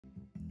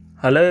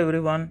Hello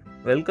everyone,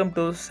 welcome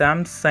to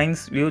Sam's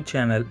Science View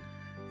channel.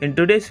 In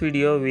today's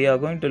video, we are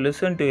going to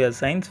listen to a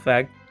science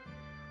fact: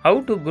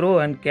 how to grow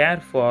and care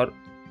for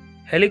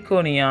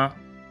Heliconia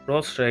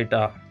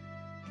rostrata.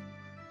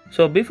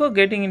 So before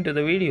getting into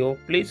the video,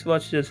 please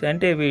watch this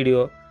entire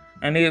video,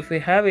 and if you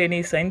have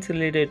any science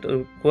related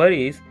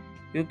queries,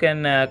 you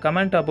can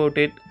comment about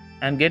it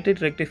and get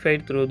it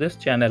rectified through this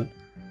channel.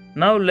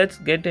 Now let's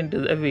get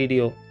into the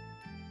video.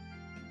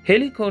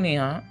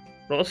 Heliconia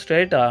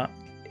rostrata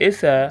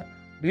is a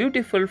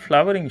beautiful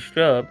flowering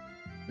shrub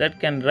that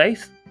can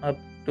rise up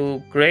to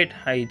great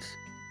heights.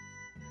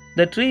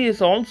 The tree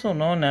is also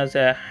known as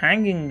a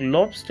hanging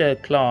lobster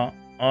claw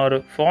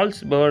or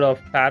false bird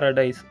of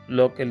paradise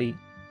locally.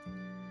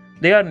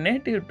 They are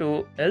native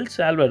to El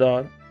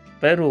Salvador,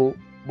 Peru,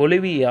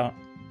 Bolivia,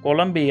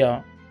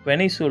 Colombia,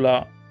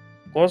 Venezuela,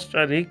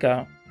 Costa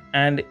Rica,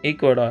 and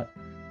Ecuador.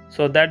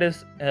 So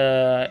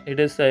it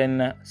is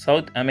in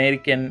South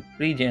American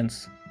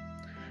regions.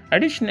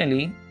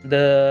 Additionally,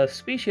 the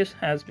species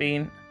has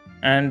been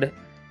and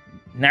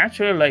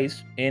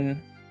naturalized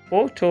in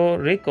Puerto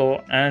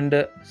Rico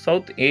and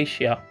South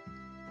Asia.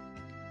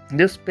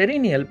 This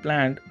perennial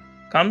plant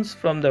comes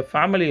from the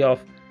family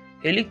of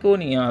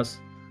Heliconias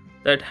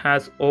that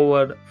has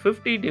over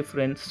 50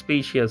 different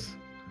species.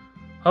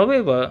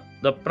 However,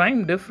 the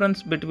prime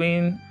difference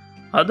between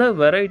other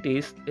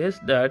varieties is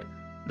that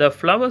the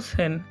flowers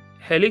in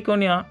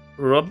Heliconia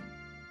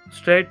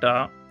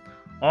rostrata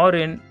are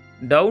in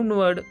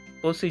downward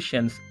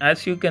positions,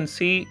 as you can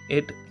see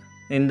it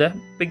in the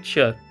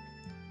picture.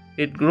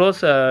 It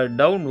grows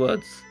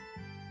downwards.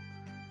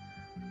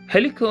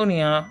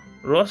 Heliconia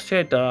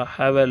rostrata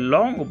have a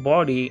long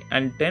body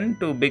and tend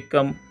to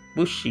become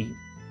bushy.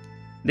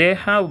 They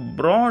have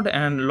broad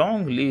and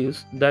long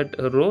leaves that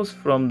rose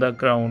from the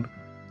ground.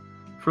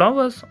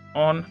 Flowers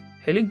on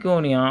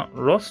Heliconia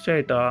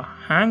rostrata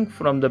hang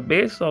from the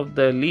base of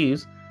the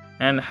leaves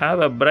and have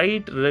a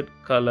bright red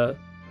color.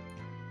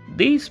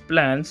 These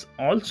plants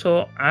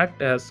also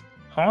act as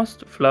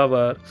host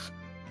flowers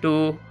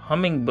to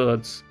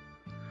hummingbirds.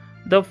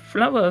 The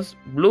flowers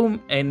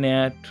bloom in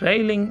a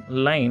trailing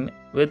line,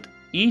 with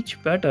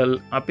each petal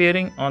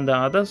appearing on the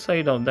other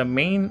side of the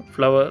main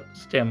flower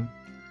stem.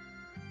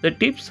 The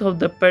tips of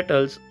the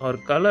petals are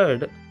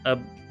colored a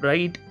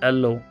bright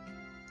yellow.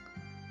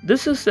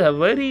 This is a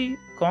very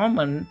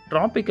common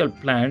tropical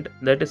plant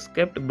that is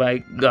kept by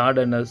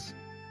gardeners.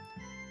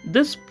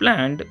 This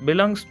plant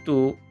belongs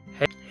to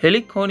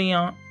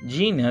Heliconia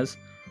genus,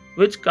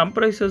 which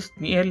comprises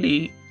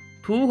nearly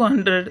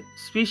 200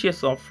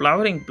 species of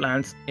flowering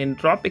plants in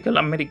tropical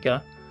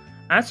America,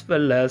 as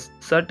well as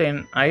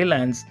certain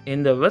islands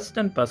in the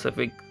Western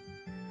Pacific.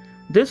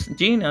 This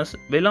genus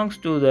belongs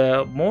to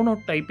the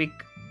monotypic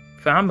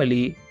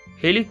family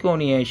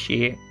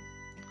Heliconiaceae.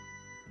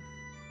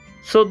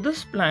 So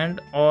this plant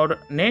are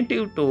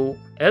native to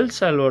El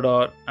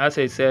Salvador. As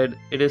I said,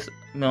 it is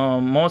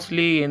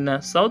mostly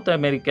in South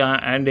America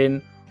and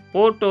in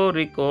Puerto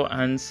Rico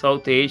and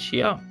South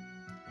Asia.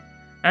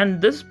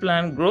 And this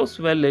plant grows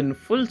well in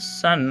full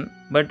sun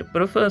but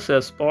prefers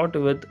a spot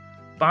with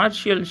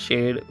partial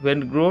shade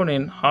when grown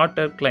in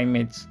hotter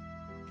climates.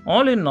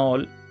 All in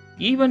all,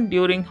 even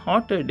during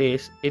hotter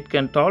days, it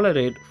can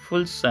tolerate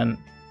full sun.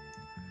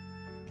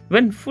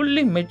 When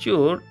fully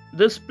mature,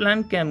 this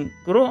plant can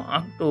grow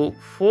up to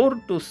 4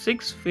 to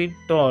 6 feet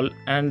tall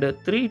and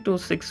 3 to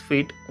 6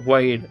 feet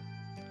wide.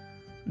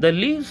 The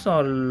leaves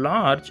are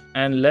large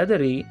and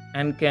leathery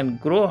and can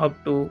grow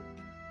up to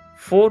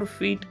 4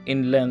 feet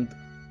in length.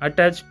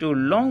 Attached to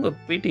long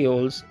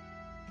petioles,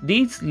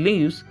 these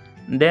leaves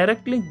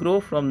directly grow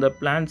from the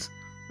plant's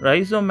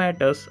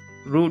rhizomatous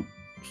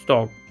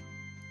rootstock.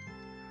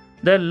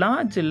 The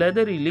large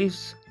leathery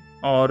leaves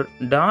are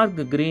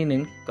dark green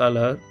in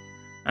color,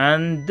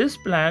 and these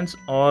plants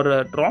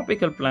are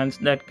tropical plants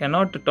that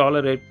cannot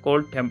tolerate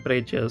cold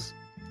temperatures.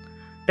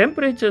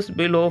 Temperatures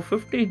below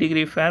 50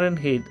 degrees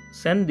Fahrenheit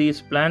send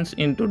these plants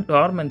into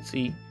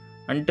dormancy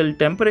until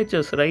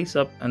temperatures rise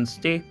up and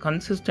stay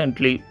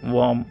consistently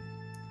warm.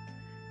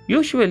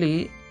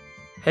 Usually,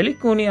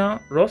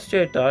 Heliconia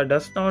rostrata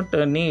does not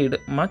need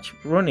much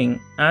pruning,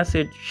 as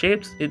it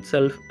shapes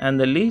itself and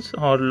the leaves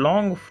are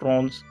long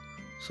fronds,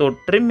 so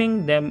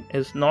trimming them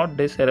is not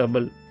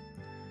desirable.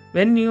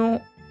 When you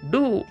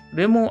do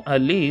remove a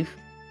leaf,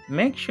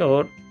 make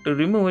sure to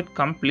remove it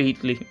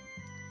completely.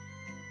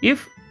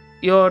 If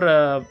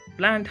your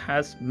plant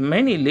has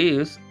many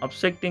leaves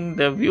obstructing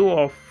the view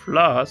of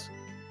flowers,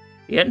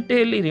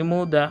 entirely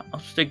remove the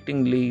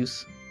obstructing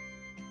leaves.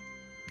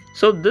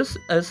 So this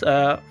is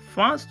a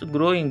fast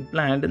growing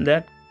plant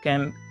that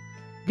can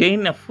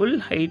gain a full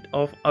height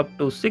of up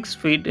to 6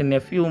 feet in a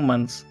few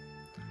months.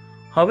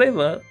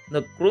 However,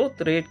 the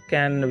growth rate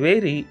can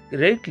vary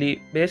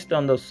greatly based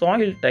on the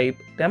soil type,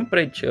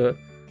 temperature,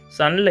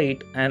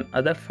 sunlight, and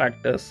other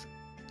factors.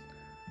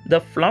 The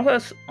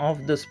flowers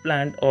of this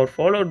plant are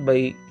followed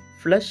by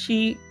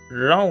fleshy,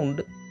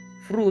 round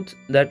fruits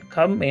that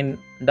come in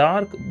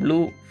dark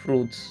blue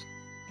fruits.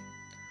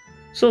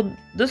 So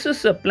this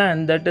is a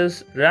plant that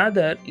is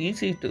rather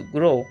easy to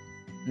grow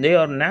They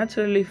are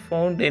naturally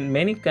found in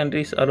many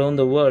countries around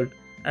the world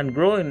and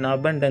grow in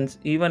abundance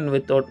even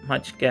without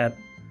much care.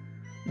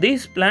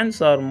 These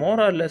plants are more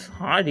or less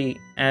hardy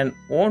and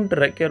won't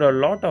require a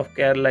lot of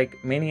care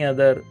like many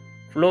other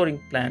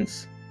flowering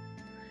plants.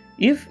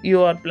 If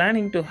you are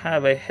planning to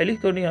have a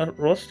Heliconia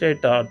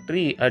rostrata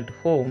tree at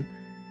home,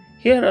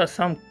 here are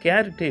some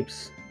care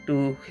tips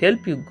to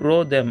help you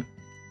grow them.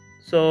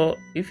 So,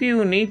 if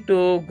you need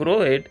to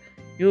grow it,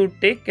 you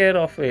take care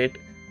of it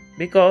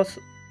because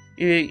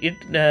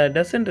it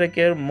doesn't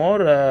require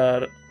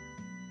more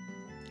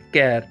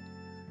care.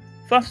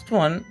 First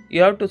one,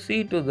 you have to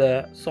see to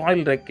the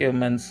soil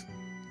requirements.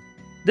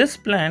 This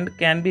plant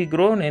can be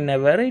grown in a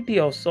variety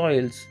of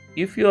soils.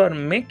 If you are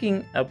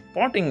making a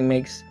potting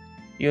mix,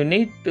 you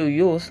need to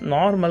use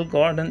normal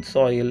garden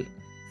soil,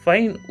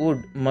 fine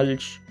wood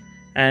mulch,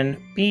 and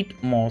peat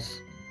moss.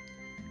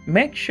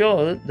 Make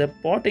sure the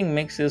potting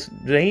mix is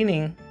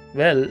draining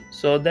well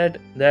so that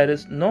there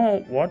is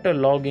no water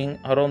logging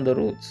around the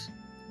roots.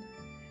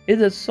 If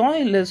the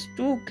soil is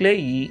too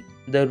clayey,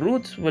 the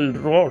roots will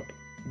rot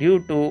due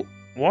to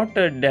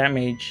water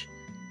damage.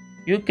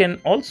 You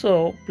can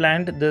also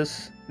plant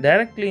this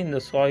directly in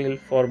the soil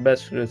for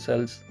best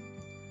results.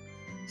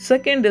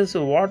 Second is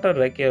water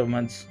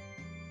requirements.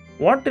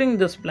 Watering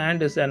this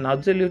plant is an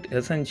absolute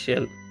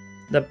essential.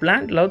 The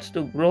plant loves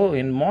to grow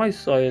in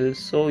moist soil,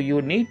 so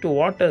you need to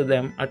water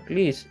them at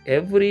least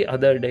every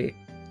other day.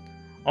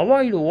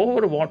 Avoid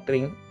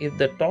overwatering if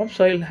the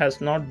topsoil has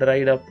not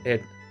dried up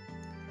yet.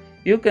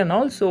 You can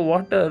also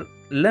water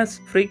less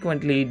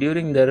frequently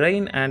during the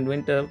rain and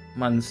winter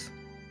months.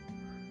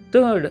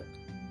 Third,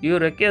 you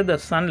require the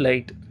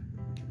sunlight.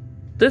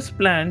 This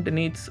plant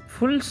needs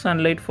full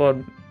sunlight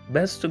for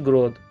best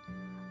growth.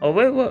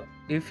 However,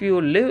 if you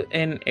live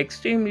in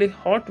extremely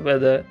hot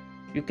weather,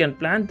 you can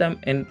plant them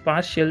in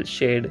partial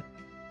shade.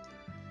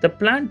 The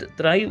plant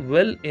thrive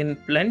well in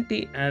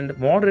plenty and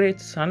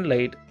moderate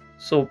sunlight,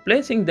 so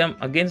placing them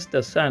against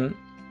the sun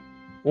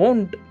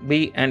won't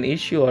be an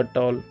issue at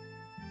all.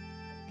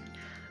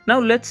 Now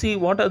let's see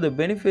what are the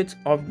benefits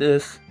of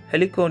this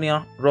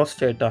Heliconia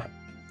rostrata.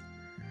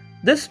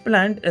 This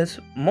plant is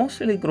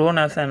mostly grown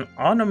as an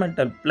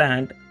ornamental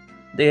plant.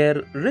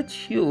 Their rich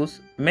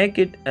hues make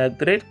it a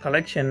great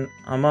collection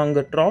among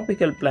the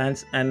tropical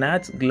plants and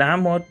adds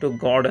glamour to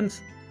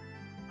gardens.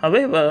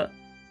 However,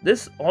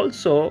 this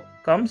also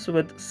comes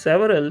with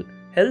several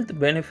health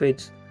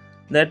benefits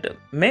that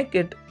make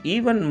it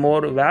even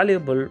more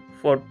valuable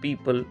for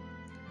people.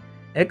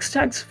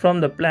 Extracts from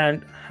the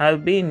plant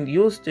have been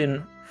used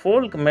in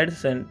folk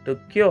medicine to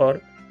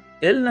cure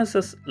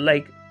illnesses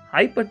like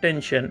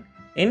hypertension,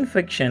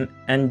 infection,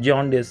 and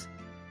jaundice.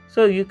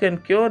 So you can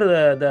cure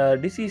the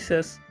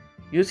diseases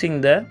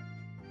using the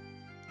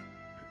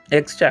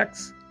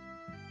extracts.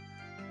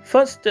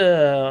 First,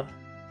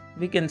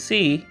 we can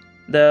see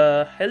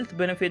the health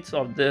benefits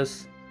of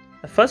this.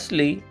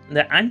 Firstly,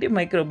 the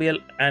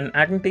antimicrobial and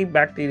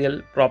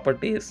antibacterial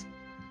properties.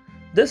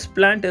 This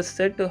plant is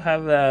said to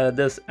have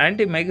this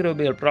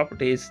antimicrobial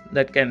properties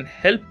that can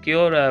help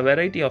cure a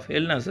variety of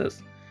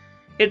illnesses.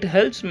 It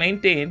helps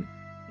maintain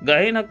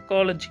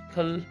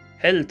gynecological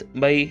health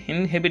by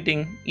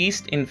inhibiting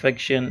yeast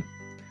infection.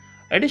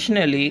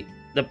 Additionally,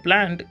 the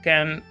plant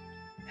can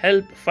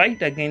help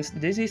fight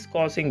against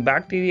disease-causing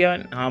bacteria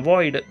and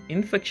avoid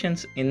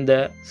infections in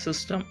the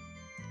system.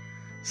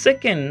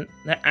 Second,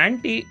 the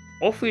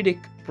anti-ophidic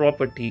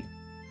property.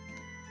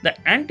 The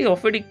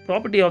anti-ophidic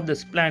property of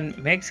this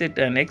plant makes it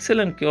an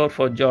excellent cure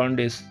for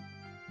jaundice.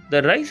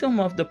 The rhizome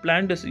of the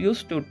plant is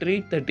used to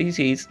treat the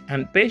disease,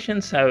 and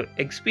patients have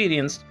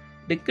experienced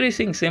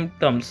decreasing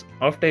symptoms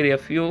after a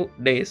few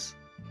days.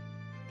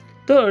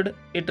 Third,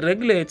 it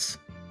regulates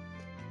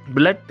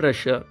blood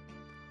pressure.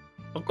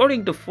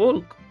 According to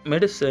folk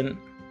medicine,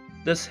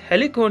 this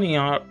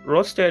Heliconia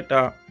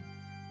rostrata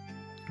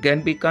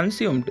can be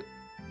consumed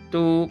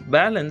to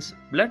balance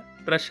blood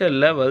pressure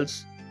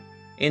levels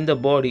in the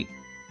body.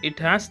 It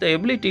has the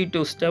ability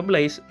to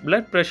stabilize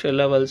blood pressure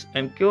levels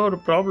and cure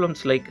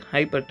problems like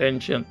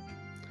hypertension.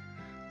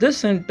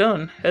 This in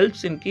turn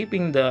helps in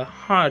keeping the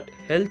heart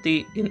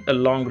healthy in the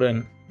long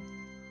run.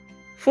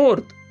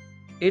 Fourth,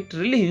 it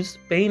relieves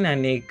pain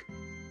and ache.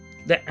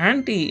 The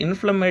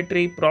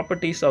anti-inflammatory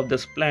properties of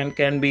this plant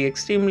can be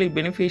extremely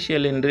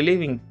beneficial in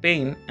relieving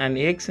pain and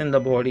aches in the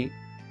body.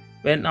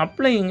 When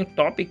applying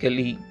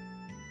topically,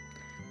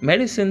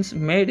 medicines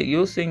made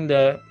using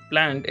the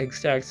plant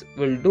extracts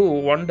will do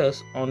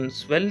wonders on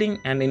swelling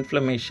and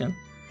inflammation.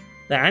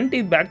 The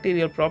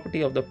antibacterial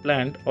property of the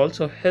plant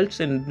also helps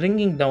in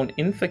bringing down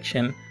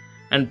infection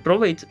and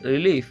provides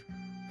relief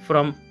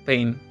from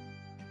pain.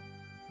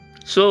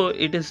 So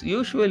it is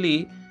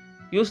usually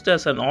used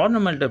as an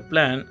ornamental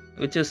plant,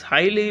 which is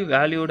highly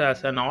valued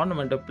as an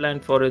ornamental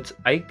plant for its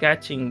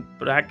eye-catching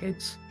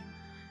brackets,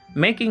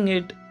 making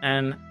it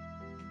an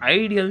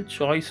ideal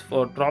choice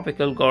for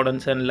tropical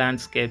gardens and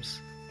landscapes.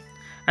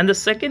 And the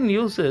second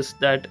use is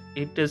that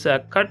it is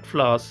a cut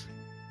flowers.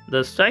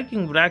 The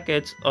striking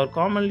brackets are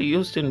commonly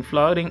used in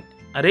flowering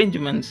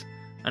arrangements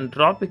and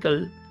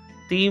tropical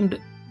themed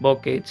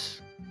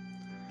bouquets.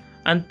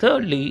 And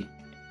thirdly,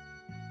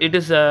 it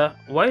is a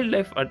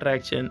wildlife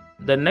attraction.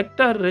 The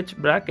nectar rich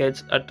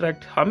brackets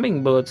attract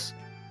hummingbirds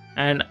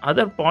and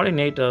other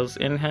pollinators,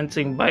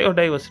 enhancing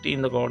biodiversity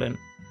in the garden.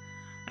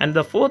 And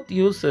the fourth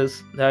use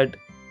is that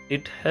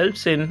it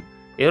helps in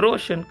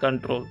erosion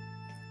control.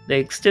 The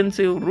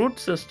extensive root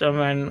system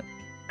and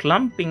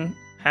clumping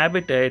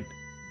habitat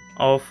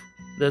of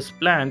this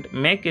plant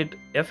make it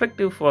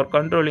effective for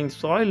controlling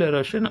soil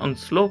erosion on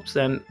slopes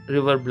and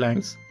river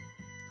banks.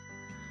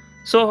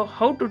 So,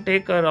 how to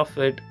take care of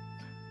it?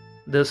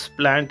 This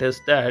plant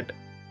is that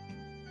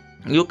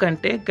you can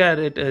take care of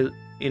it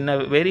in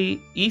a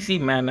very easy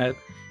manner.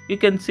 You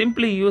can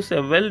simply use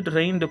a well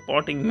drained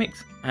potting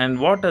mix and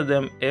water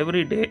them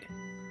every day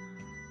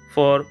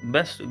for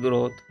best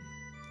growth.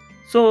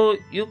 So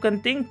you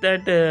can think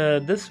that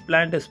this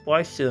plant is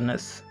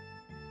poisonous.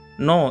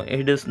 No,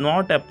 it is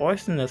not a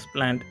poisonous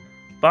plant.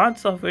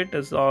 Parts of it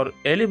are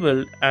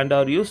edible and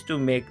are used to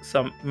make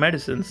some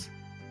medicines.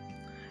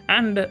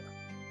 And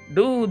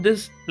do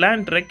this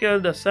plant require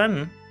the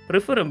sun?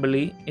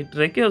 Preferably, it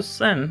requires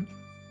sun,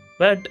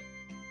 but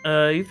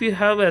if you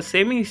have a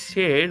semi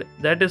shade,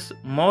 that is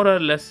more or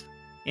less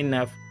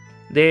enough.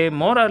 They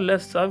more or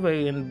less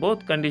survive in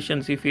both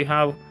conditions. If you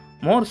have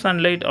more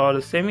sunlight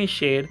or semi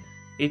shade,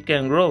 it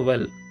can grow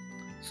well.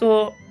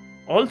 So,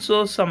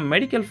 also some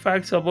medical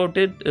facts about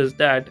it is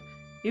that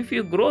if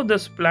you grow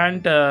this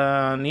plant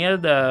near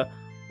the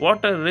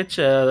water rich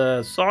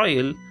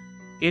soil,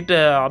 it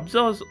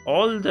absorbs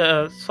all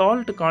the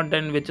salt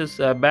content which is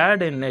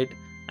bad in it,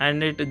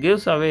 and it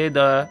gives away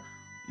the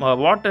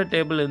water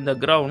table in the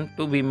ground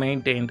to be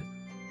maintained.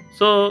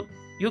 So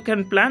you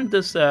can plant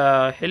this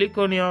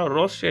Heliconia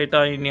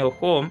rostrata in your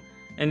home,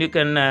 and you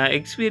can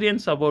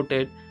experience about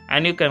it,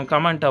 and you can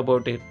comment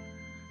about it.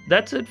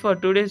 That's it for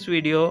today's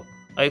video.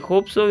 I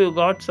hope so you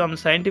got some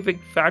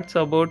scientific facts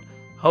about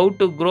how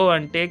to grow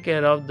and take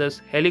care of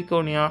this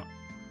Heliconia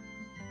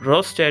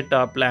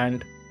rostrata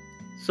plant.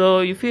 So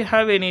if you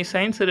have any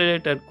science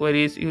related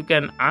queries, you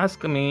can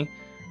ask me,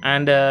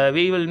 and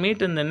we will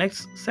meet in the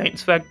next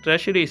Science Fact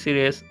Treasury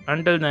series.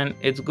 Until then,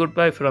 it's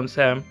goodbye from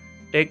Sam.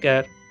 Take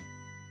care.